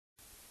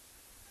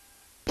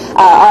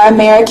Are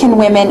American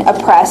women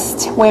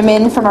oppressed?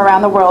 Women from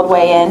around the world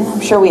weigh in.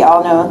 I'm sure we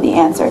all know the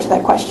answer to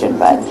that question,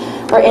 but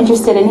we're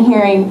interested in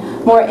hearing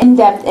more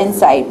in-depth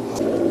insight.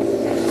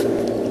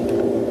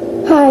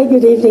 Hi,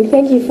 good evening.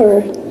 Thank you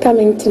for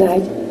coming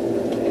tonight.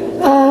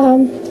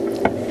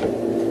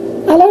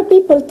 A lot of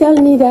people tell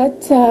me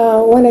that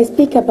when I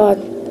speak about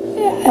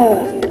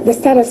the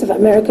status of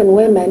American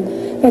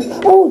women, that,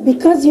 oh,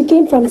 because you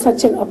came from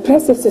such an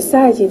oppressive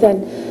society,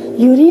 then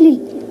you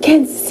really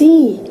can't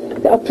see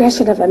the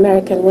oppression of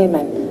American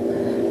women.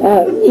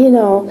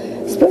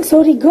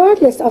 So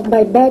regardless of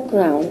my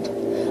background,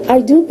 I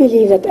do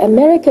believe that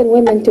American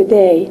women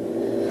today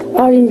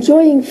are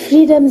enjoying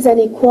freedoms and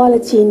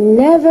equality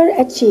never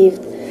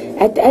achieved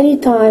at any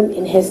time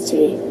in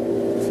history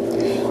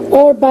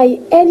or by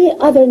any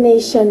other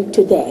nation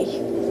today.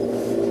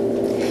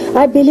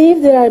 I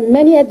believe there are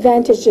many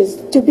advantages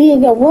to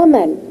being a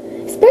woman,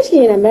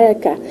 especially in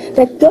America,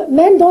 that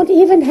men don't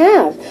even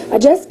have. I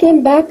just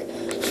came back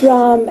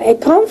from a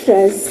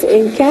conference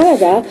in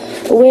Canada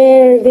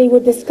where they were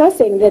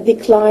discussing the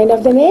decline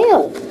of the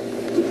male.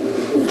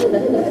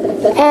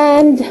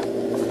 And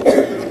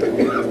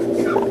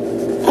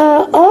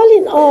all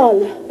in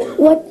all,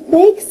 what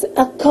makes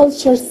a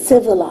culture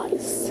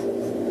civilized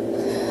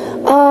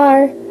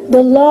are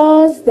the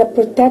laws that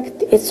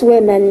protect its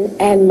women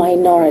and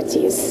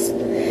minorities,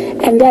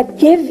 and that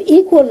give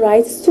equal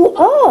rights to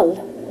all,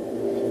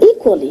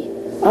 equally,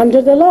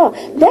 under the law.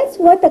 That's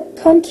what a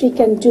country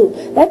can do.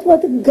 That's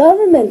what the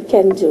government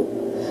can do.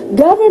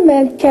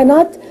 Government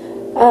cannot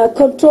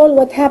control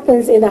what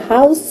happens in a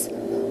house,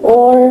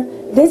 or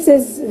this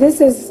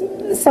is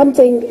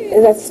something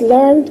that's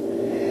learned.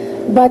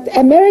 But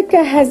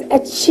America has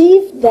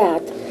achieved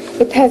that.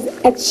 It has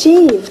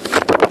achieved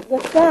the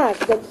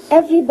fact that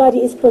everybody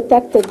is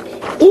protected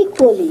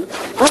equally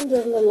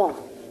under the law.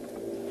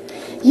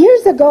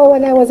 Years ago,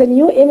 when I was a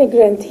new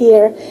immigrant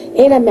here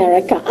in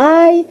America,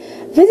 I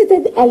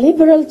visited a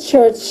liberal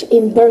church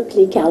in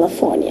Berkeley,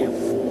 California.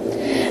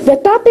 The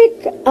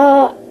topic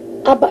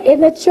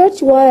in the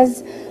church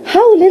was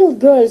how little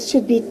girls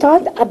should be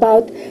taught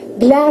about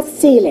glass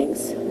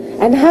ceilings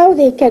and how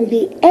they can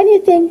be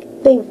anything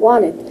they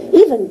wanted,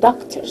 even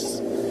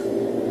doctors.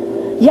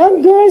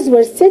 Young girls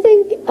were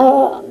sitting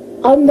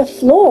on the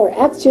floor,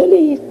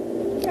 actually,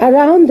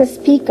 around the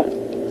speaker,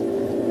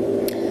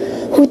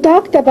 who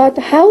talked about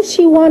how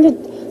she wanted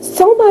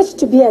so much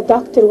to be a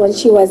doctor when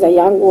she was a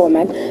young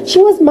woman. She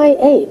was my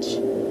age,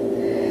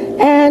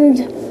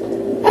 and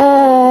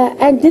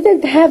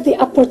didn't have the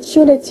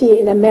opportunity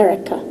in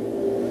America.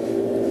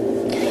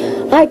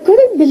 I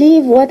couldn't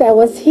believe what I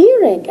was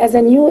hearing as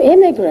a new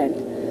immigrant.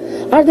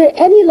 Are there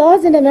any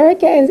laws in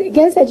America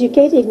against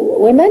educating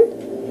women?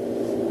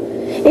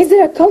 Is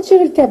there a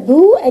cultural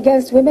taboo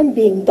against women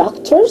being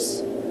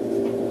doctors?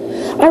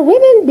 Are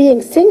women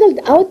being singled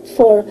out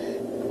for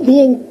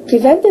being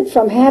prevented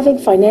from having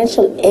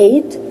financial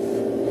aid?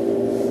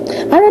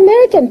 Are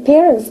American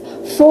parents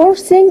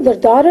forcing their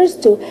daughters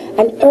to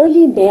an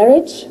early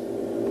marriage?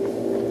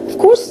 Of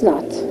course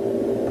not.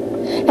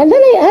 And then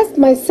I asked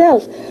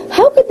myself,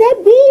 how could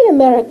that be in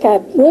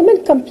America?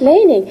 Women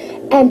complaining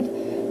and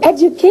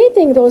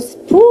educating those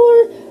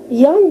poor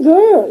young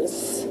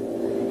girls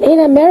in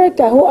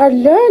America who are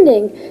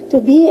learning to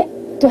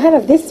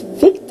have this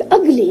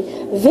ugly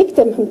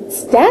victim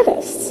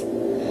status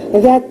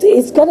that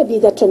is going to be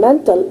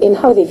detrimental in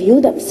how they view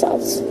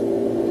themselves.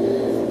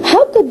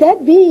 How could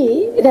that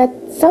be that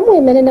some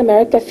women in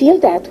America feel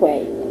that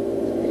way?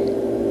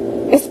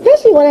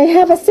 Especially when I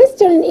have a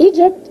sister in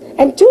Egypt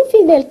and two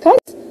female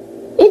cousins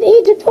in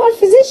Egypt who are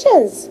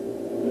physicians.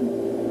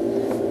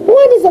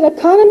 One is an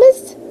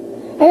economist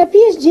and a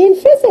PhD in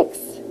physics.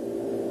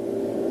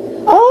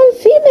 All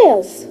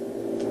females.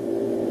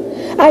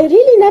 I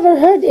really never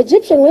heard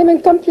Egyptian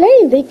women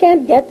complain they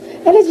can't get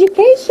an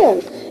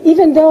education,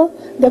 even though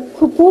the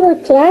poorer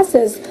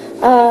classes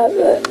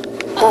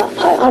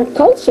are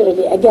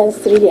culturally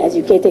against really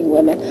educating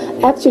women.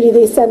 Actually,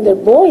 they send their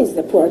boys,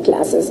 the poor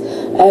classes,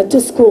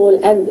 to school,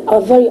 and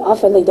very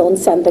often they don't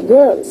send the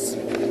girls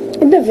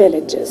in the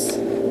villages.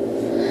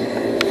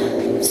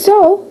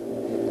 So,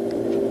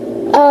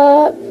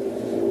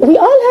 we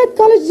all had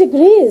college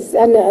degrees,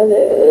 and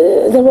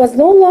there was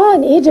no law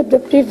in Egypt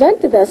that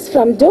prevented us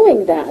from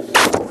doing that.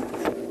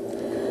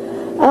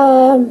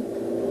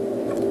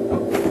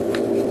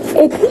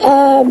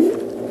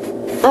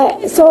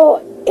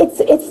 So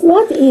it's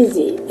not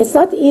easy. It's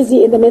not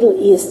easy in the Middle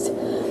East,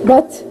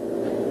 but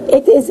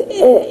it is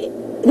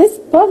this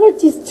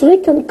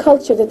poverty-stricken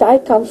culture that I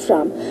come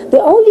from.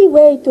 The only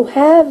way to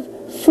have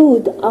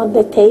food on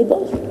the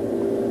table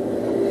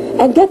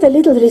and get a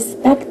little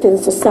respect in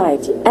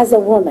society as a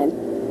woman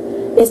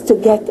is to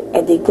get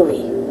a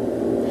degree.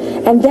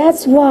 And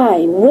that's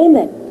why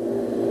women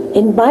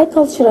in my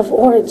culture of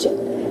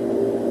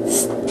origin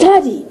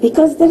study,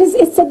 because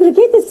it's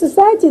segregated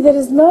society. There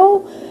is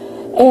no,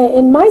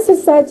 in my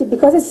society,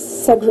 because it's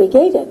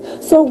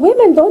segregated. So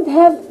women don't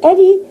have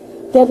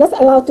they're not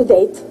allowed to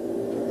date.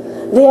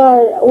 They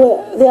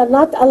are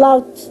not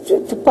allowed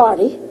to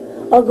party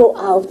or go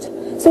out.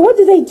 So what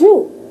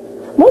do?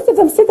 Most of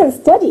them sit and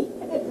study.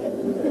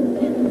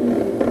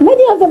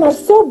 Many of them are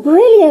so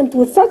brilliant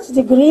with such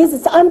degrees,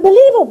 it's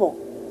unbelievable.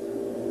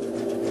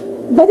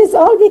 But it's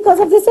all because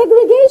of the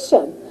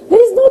segregation.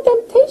 There is no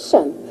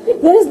temptation.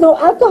 There is no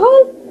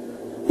alcohol.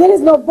 There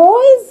is no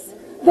boys.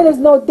 There is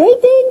no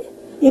dating.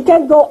 You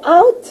can go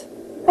out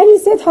and you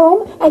sit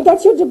home and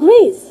get your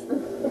degrees.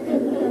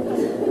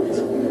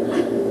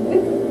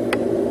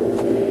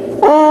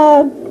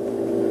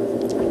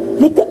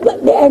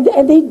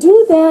 And they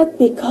do that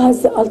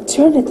because the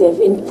alternative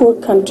in poor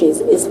countries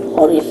is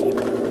horrific.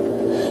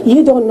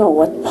 You don't know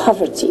what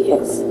poverty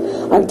is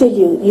until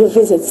you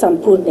visit some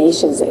poor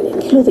nations,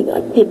 including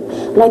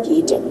like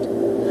Egypt.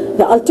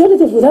 The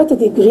alternative, without a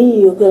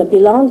degree, you're going to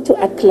belong to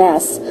a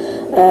class,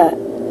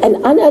 an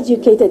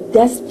uneducated,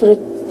 desperate,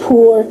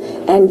 poor,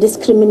 and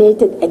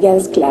discriminated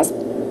against class.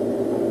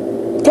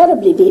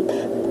 Terribly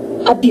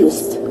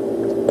abused.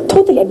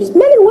 Totally abused.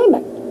 Men and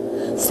women.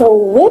 So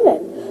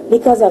women,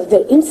 because of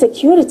their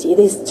insecurity,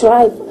 they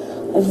strive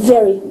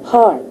very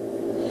hard.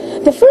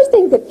 The first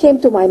thing that came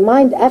to my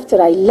mind after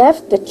I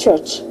left the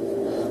church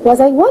was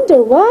I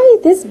wonder why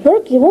this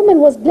Berkeley woman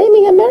was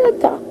blaming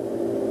America.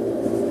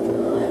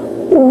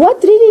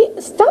 What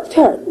really stopped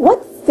her?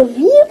 What's the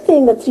real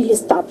thing that really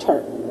stopped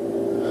her?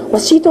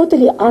 Was she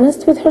totally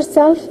honest with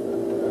herself?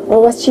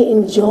 Or was she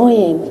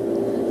enjoying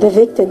the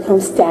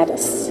victimhood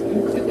status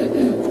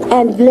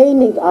and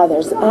blaming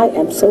others? I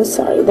am so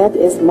sorry, that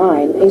is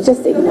mine. You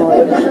just ignore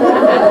it.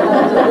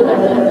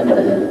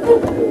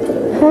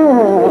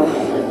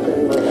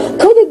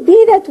 Could it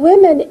be that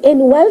women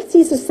in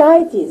wealthy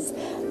societies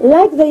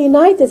like the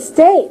United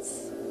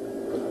States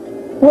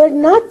were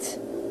not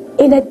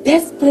in a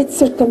desperate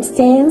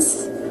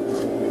circumstance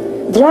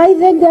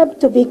driving them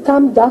to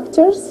become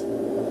doctors?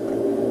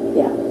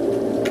 Yeah.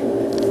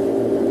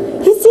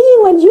 You see,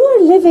 when you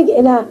are living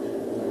in a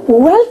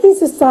wealthy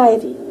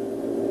society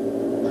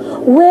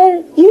where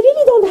you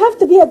really don't have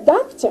to be a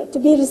doctor to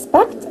be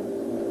respected,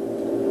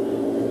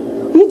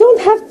 you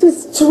don't have to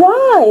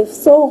strive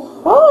so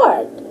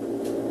hard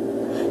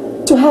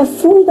to have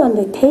food on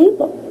the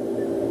table,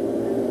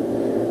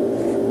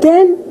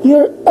 then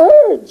your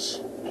urge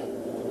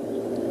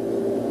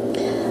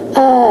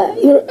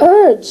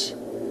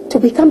to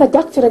become a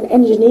doctor and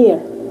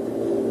engineer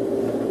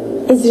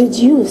is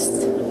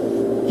reduced.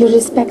 You're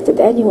respected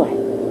anyway.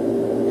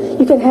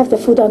 You can have the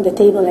food on the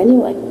table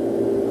anyway.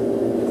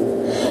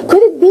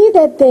 Could it be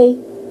that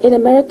in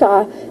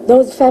America,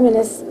 those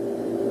feminists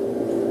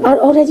are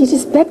already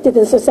respected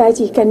in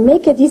society, can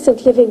make a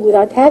decent living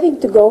without having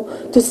to go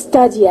to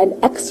study an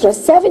extra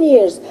 7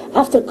 years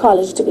after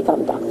college to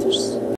become doctors?